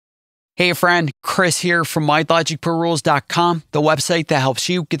Hey friend, Chris here from MyLogicProRules.com, the website that helps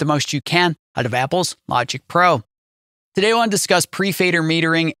you get the most you can out of Apple's Logic Pro. Today I want to discuss pre-fader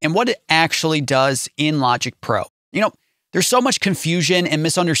metering and what it actually does in Logic Pro. There's so much confusion and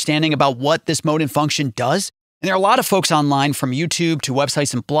misunderstanding about what this mode and function does, and there are a lot of folks online from YouTube to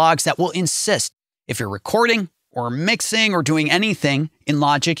websites and blogs that will insist if you're recording or mixing or doing anything in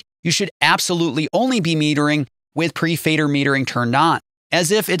Logic, you should absolutely only be metering with pre-fader metering turned on,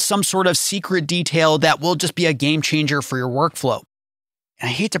 as if it's some sort of secret detail that will just be a game changer for your workflow. And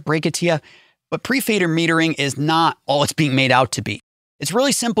I hate to break it to you, but pre-fader metering is not all it's being made out to be. It's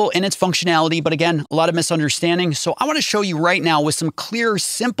really simple in its functionality, but again, a lot of misunderstanding. So I want to show you right now with some clear,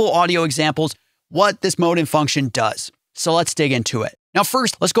 simple audio examples what this mode and function does. So let's dig into it. Now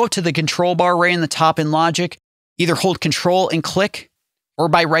first, let's go to the control bar right in the top in Logic. Either hold Control and click, or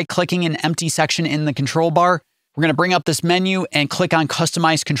by right-clicking an empty section in the control bar, we're going to bring up this menu and click on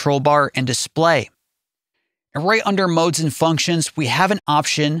Customize Control Bar and Display. And right under Modes and Functions, we have an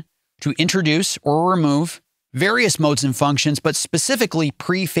option to introduce or remove various modes and functions, but specifically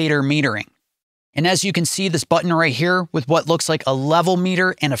pre-fader metering. And as you can see, this button right here with what looks like a level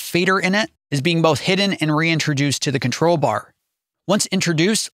meter and a fader in it is being both hidden and reintroduced to the control bar. Once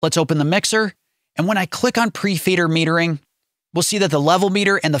introduced, let's open the mixer. And when I click on pre-fader metering, we'll see that the level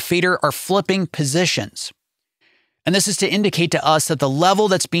meter and the fader are flipping positions. And this is to indicate to us that the level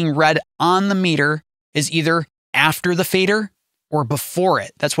that's being read on the meter is either after the fader or before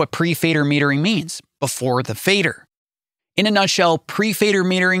it. That's what pre-fader metering means, before the fader. In a nutshell, pre-fader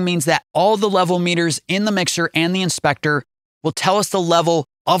metering means that all the level meters in the mixer and the inspector will tell us the level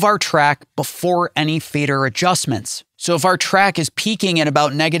of our track before any fader adjustments. So if our track is peaking at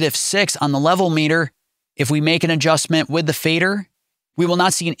about -6 on the level meter, if we make an adjustment with the fader, we will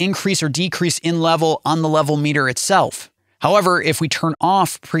not see an increase or decrease in level on the level meter itself. However, if we turn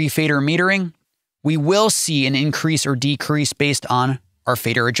off pre-fader metering, we will see an increase or decrease based on our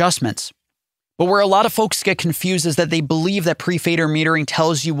fader adjustments. But where a lot of folks get confused is that they believe that pre-fader metering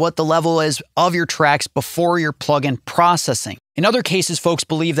tells you what the level is of your tracks before your plugin processing. In other cases, folks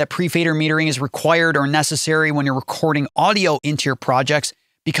believe that pre-fader metering is required or necessary when you're recording audio into your projects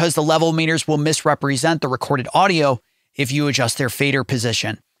because the level meters will misrepresent the recorded audio if you adjust their fader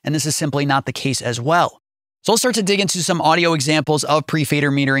position. And this is simply not the case as well. So let's start to dig into some audio examples of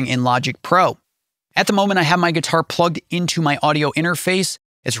pre-fader metering in Logic Pro. At the moment, I have my guitar plugged into my audio interface.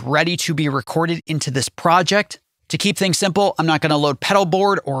 It's ready to be recorded into this project. To keep things simple, I'm not going to load pedal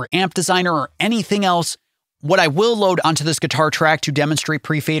board or amp designer or anything else. What I will load onto this guitar track to demonstrate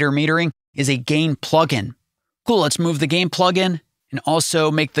pre-fader metering is a gain plugin. Cool, let's move the gain plugin and also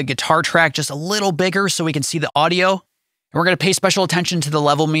make the guitar track just a little bigger so we can see the audio. And we're going to pay special attention to the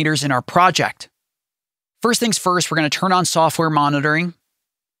level meters in our project. First things first, we're going to turn on software monitoring.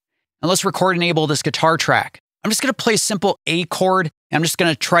 And let's record enable this guitar track. I'm just going to play a simple A chord, and I'm just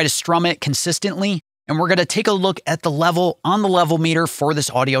going to try to strum it consistently. And we're going to take a look at the level on the level meter for this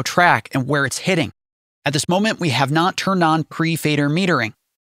audio track and where it's hitting. At this moment, we have not turned on pre-fader metering.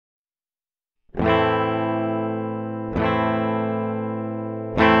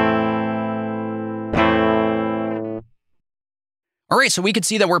 All right, so we can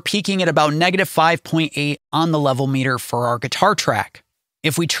see that we're peaking at about -5.8 on the level meter for our guitar track.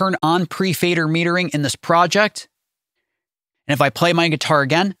 If we turn on pre-fader metering in this project, and if I play my guitar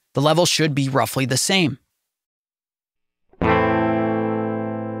again, the level should be roughly the same.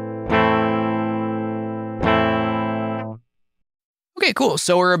 Okay, cool.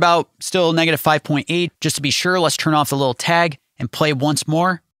 So we're about still -5.8. Just to be sure, let's turn off the little tag and play once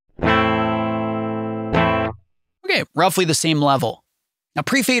more. Okay, roughly the same level. Now,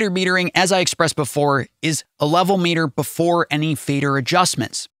 pre-fader metering, as I expressed before, is a level meter before any fader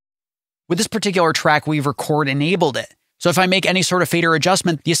adjustments. With this particular track, we've record enabled it. So if I make any sort of fader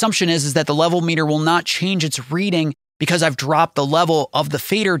adjustment, the assumption is that the level meter will not change its reading because I've dropped the level of the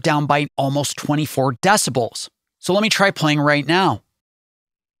fader down by almost 24 decibels. So let me try playing right now.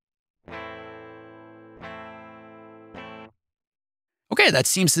 Okay, that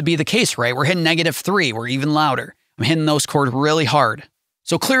seems to be the case, right? We're hitting -3, we're even louder. I'm hitting those chords really hard.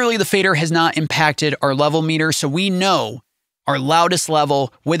 So clearly the fader has not impacted our level meter, so we know our loudest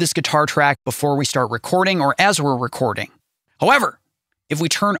level with this guitar track before we start recording or as we're recording. However, if we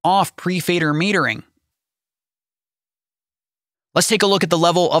turn off pre-fader metering, let's take a look at the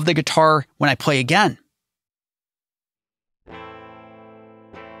level of the guitar when I play again.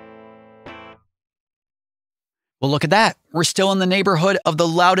 Well, look at that. We're still in the neighborhood of the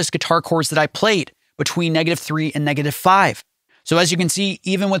loudest guitar chords that I played, between -3 and -5. So as you can see,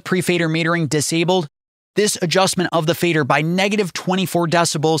 even with pre-fader metering disabled, this adjustment of the fader by -24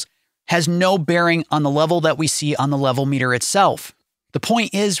 decibels has no bearing on the level that we see on the level meter itself. The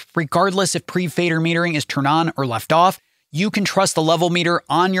point is, regardless if pre-fader metering is turned on or left off, you can trust the level meter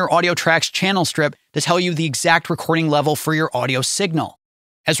on your audio track's channel strip to tell you the exact recording level for your audio signal.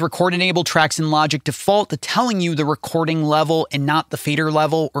 As record-enabled tracks in Logic default to telling you the recording level and not the fader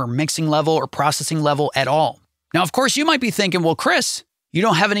level or mixing level or processing level at all. Now, of course, you might be thinking, well, Chris, you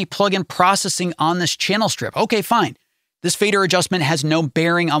don't have any plug-in processing on this channel strip. Okay, fine. This fader adjustment has no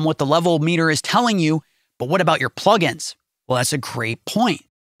bearing on what the level meter is telling you, but what about your plugins? Well, that's a great point.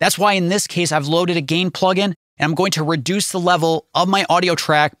 That's why in this case, I've loaded a gain plugin and I'm going to reduce the level of my audio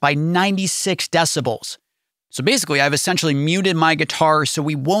track by 96 decibels. So basically, I've essentially muted my guitar so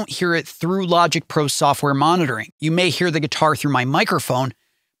we won't hear it through Logic Pro software monitoring. You may hear the guitar through my microphone,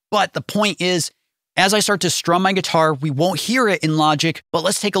 but the point is, as I start to strum my guitar, we won't hear it in Logic, but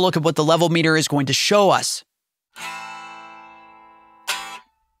let's take a look at what the level meter is going to show us.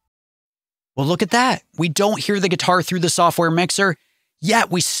 Well, look at that. We don't hear the guitar through the software mixer, yet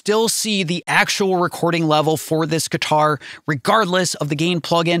we still see the actual recording level for this guitar, regardless of the gain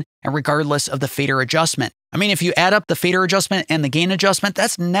plugin and regardless of the fader adjustment. I mean, if you add up the fader adjustment and the gain adjustment,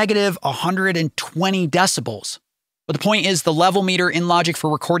 that's negative 120 decibels. But the point is, the level meter in Logic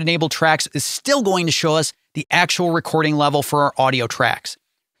for record-enabled tracks is still going to show us the actual recording level for our audio tracks.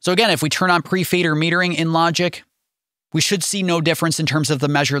 So again, if we turn on pre-fader metering in Logic, we should see no difference in terms of the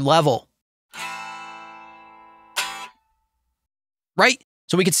measured level. Right?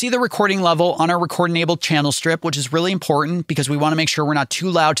 So we can see the recording level on our record-enabled channel strip, which is really important because we want to make sure we're not too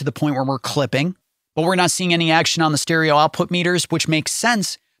loud to the point where we're clipping. But we're not seeing any action on the stereo output meters, which makes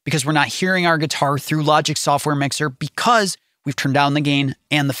sense because we're not hearing our guitar through Logic software mixer because we've turned down the gain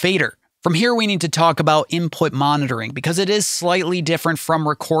and the fader. From here, we need to talk about input monitoring because it is slightly different from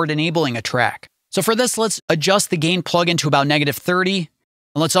record enabling a track. So for this, let's adjust the gain plugin to about -30.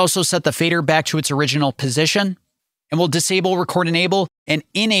 And let's also set the fader back to its original position. And we'll disable record enable and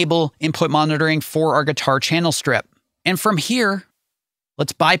enable input monitoring for our guitar channel strip. And from here,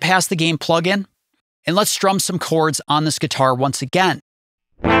 let's bypass the gain plugin and let's strum some chords on this guitar once again.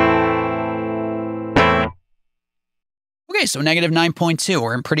 Okay, so -9.2,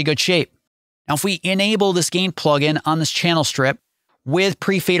 we're in pretty good shape. Now, if we enable this gain plugin on this channel strip with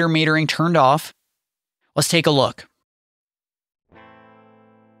pre-fader metering turned off, let's take a look.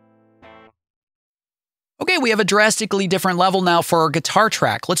 Okay, we have a drastically different level now for our guitar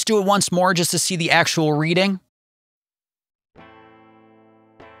track. Let's do it once more just to see the actual reading.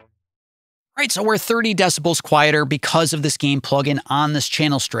 All right, so we're 30 decibels quieter because of this gain plugin on this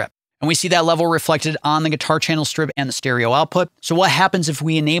channel strip. And we see that level reflected on the guitar channel strip and the stereo output. So what happens if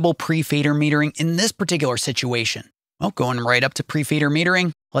we enable pre-fader metering in this particular situation? Well, going right up to pre-fader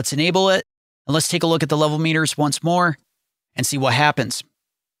metering, let's enable it. And let's take a look at the level meters once more and see what happens.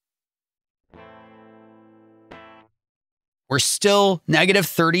 We're still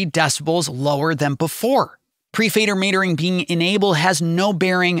 -30 decibels lower than before. Pre-fader metering being enabled has no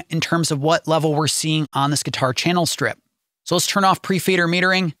bearing in terms of what level we're seeing on this guitar channel strip. So let's turn off pre-fader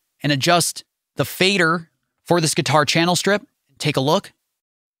metering and adjust the fader for this guitar channel strip. Take a look.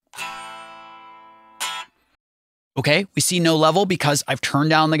 Okay, we see no level because I've turned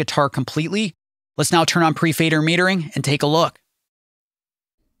down the guitar completely. Let's now turn on pre-fader metering and take a look.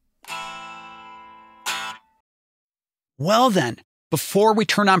 Well then, before we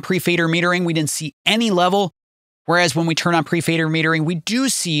turn on pre-fader metering, we didn't see any level, whereas when we turn on pre-fader metering, we do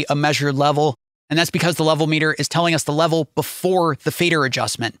see a measured level, and that's because the level meter is telling us the level before the fader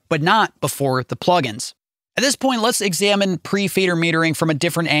adjustment, but not before the plugins. At this point, let's examine pre-fader metering from a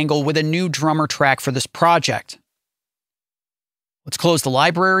different angle with a new drummer track for this project. Let's close the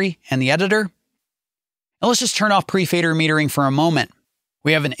library and the editor, and let's just turn off pre-fader metering for a moment.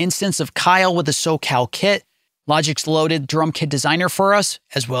 We have an instance of Kyle with the SoCal kit, Logic's loaded drum kit designer for us,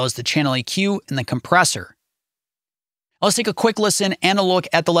 as well as the channel EQ and the compressor. Let's take a quick listen and a look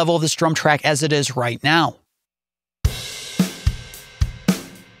at the level of this drum track as it is right now.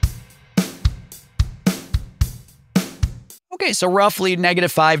 Okay, so roughly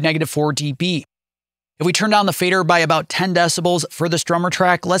 -5, -4 dB. If we turn down the fader by about 10 decibels for this drummer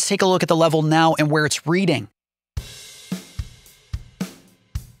track, let's take a look at the level now and where it's reading.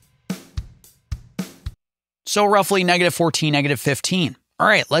 So roughly -14, -15. All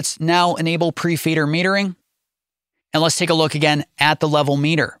right, let's now enable pre-fader metering. And let's take a look again at the level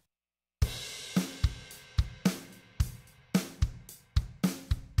meter.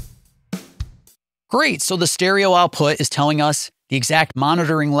 Great, so the stereo output is telling us the exact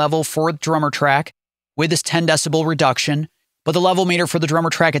monitoring level for the drummer track with this 10 decibel reduction, but the level meter for the drummer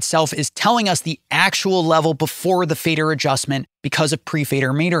track itself is telling us the actual level before the fader adjustment because of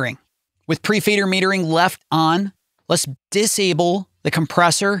pre-fader metering. With pre-fader metering left on, let's disable the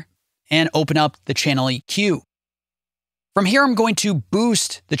compressor and open up the channel EQ. From here, I'm going to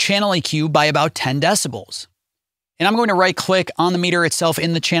boost the channel EQ by about 10 decibels. And I'm going to right click on the meter itself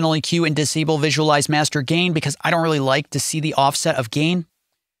in the channel EQ and disable visualize master gain because I don't really like to see the offset of gain.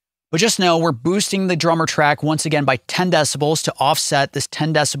 But just know we're boosting the drummer track once again by 10 decibels to offset this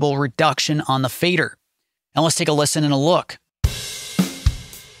 10 decibel reduction on the fader. Now let's take a listen and a look.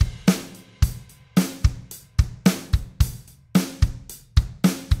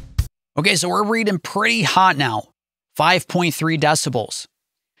 Okay, so we're reading pretty hot now, 5.3 decibels.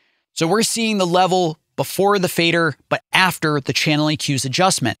 So we're seeing the level before the fader, but after the channel EQ's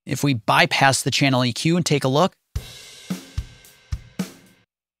adjustment. If we bypass the channel EQ and take a look,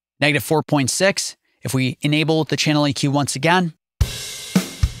 negative 4.6. If we enable the channel EQ once again.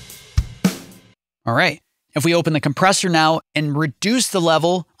 All right. If we open the compressor now and reduce the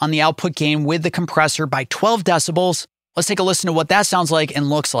level on the output gain with the compressor by 12 decibels, let's take a listen to what that sounds like and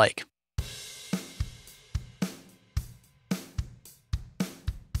looks like.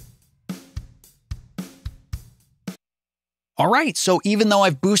 All right, so even though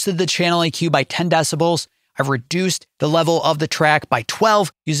I've boosted the channel EQ by 10 decibels, I've reduced the level of the track by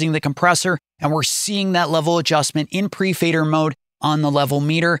 12 using the compressor, and we're seeing that level adjustment in pre-fader mode on the level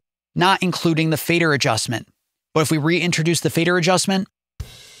meter, not including the fader adjustment. But if we reintroduce the fader adjustment,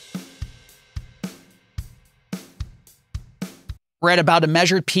 we're at about a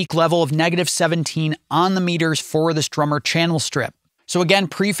measured peak level of negative 17 on the meters for this drummer channel strip. So again,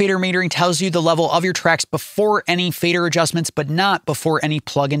 pre-fader metering tells you the level of your tracks before any fader adjustments, but not before any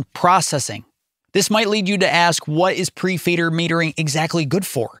plugin processing. This might lead you to ask, what is pre-fader metering exactly good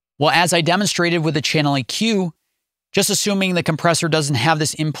for? Well, as I demonstrated with the channel EQ, just assuming the compressor doesn't have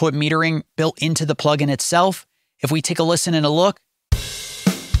this input metering built into the plugin itself, if we take a listen and a look,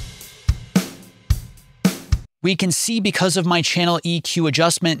 we can see because of my channel EQ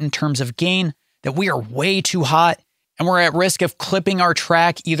adjustment in terms of gain that we are way too hot and we're at risk of clipping our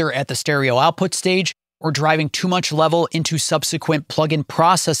track either at the stereo output stage or driving too much level into subsequent plugin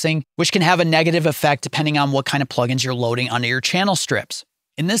processing, which can have a negative effect depending on what kind of plugins you're loading onto your channel strips.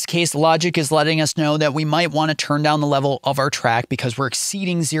 In this case, Logic is letting us know that we might want to turn down the level of our track because we're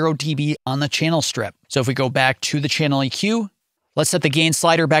exceeding 0 dB on the channel strip. So if we go back to the channel EQ, let's set the gain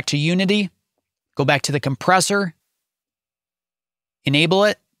slider back to unity, go back to the compressor, enable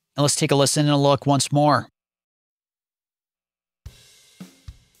it, and let's take a listen and a look once more.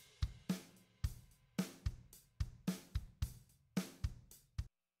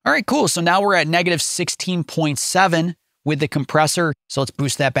 All right, cool. So now we're at negative 16.7 with the compressor. So let's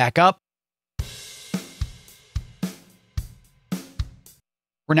boost that back up.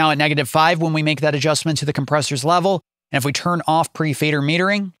 We're now at negative 5 when we make that adjustment to the compressor's level. And if we turn off pre-fader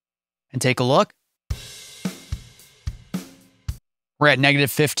metering and take a look, we're at negative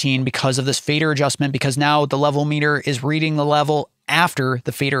 15 because of this fader adjustment, because now the level meter is reading the level after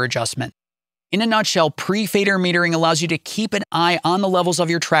the fader adjustment. In a nutshell, pre-fader metering allows you to keep an eye on the levels of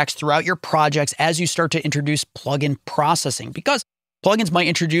your tracks throughout your projects as you start to introduce plugin processing, because plugins might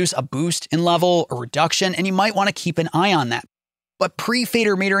introduce a boost in level or reduction, and you might want to keep an eye on that. But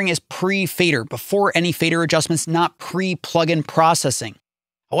pre-fader metering is pre-fader, before any fader adjustments, not pre-plugin processing.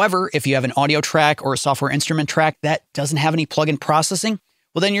 However, if you have an audio track or a software instrument track that doesn't have any plugin processing,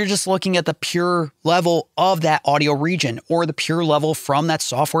 well, then you're just looking at the pure level of that audio region or the pure level from that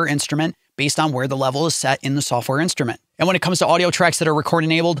software instrument based on where the level is set in the software instrument. And when it comes to audio tracks that are record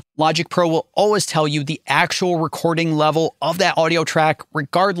enabled, Logic Pro will always tell you the actual recording level of that audio track,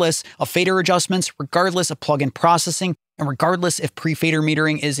 regardless of fader adjustments, regardless of plugin processing, and regardless if pre-fader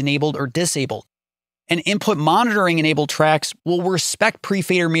metering is enabled or disabled. And input monitoring enabled tracks will respect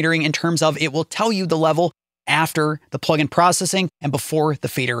pre-fader metering in terms of it will tell you the level after the plugin processing and before the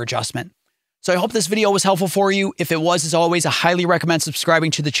fader adjustment. So I hope this video was helpful for you. If it was, as always, I highly recommend subscribing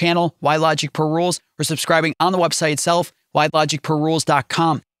to the channel, Why Logic Pro Rules, or subscribing on the website itself,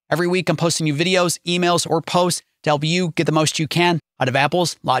 whylogicprorules.com. Every week, I'm posting new videos, emails, or posts to help you get the most you can out of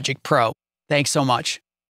Apple's Logic Pro. Thanks so much.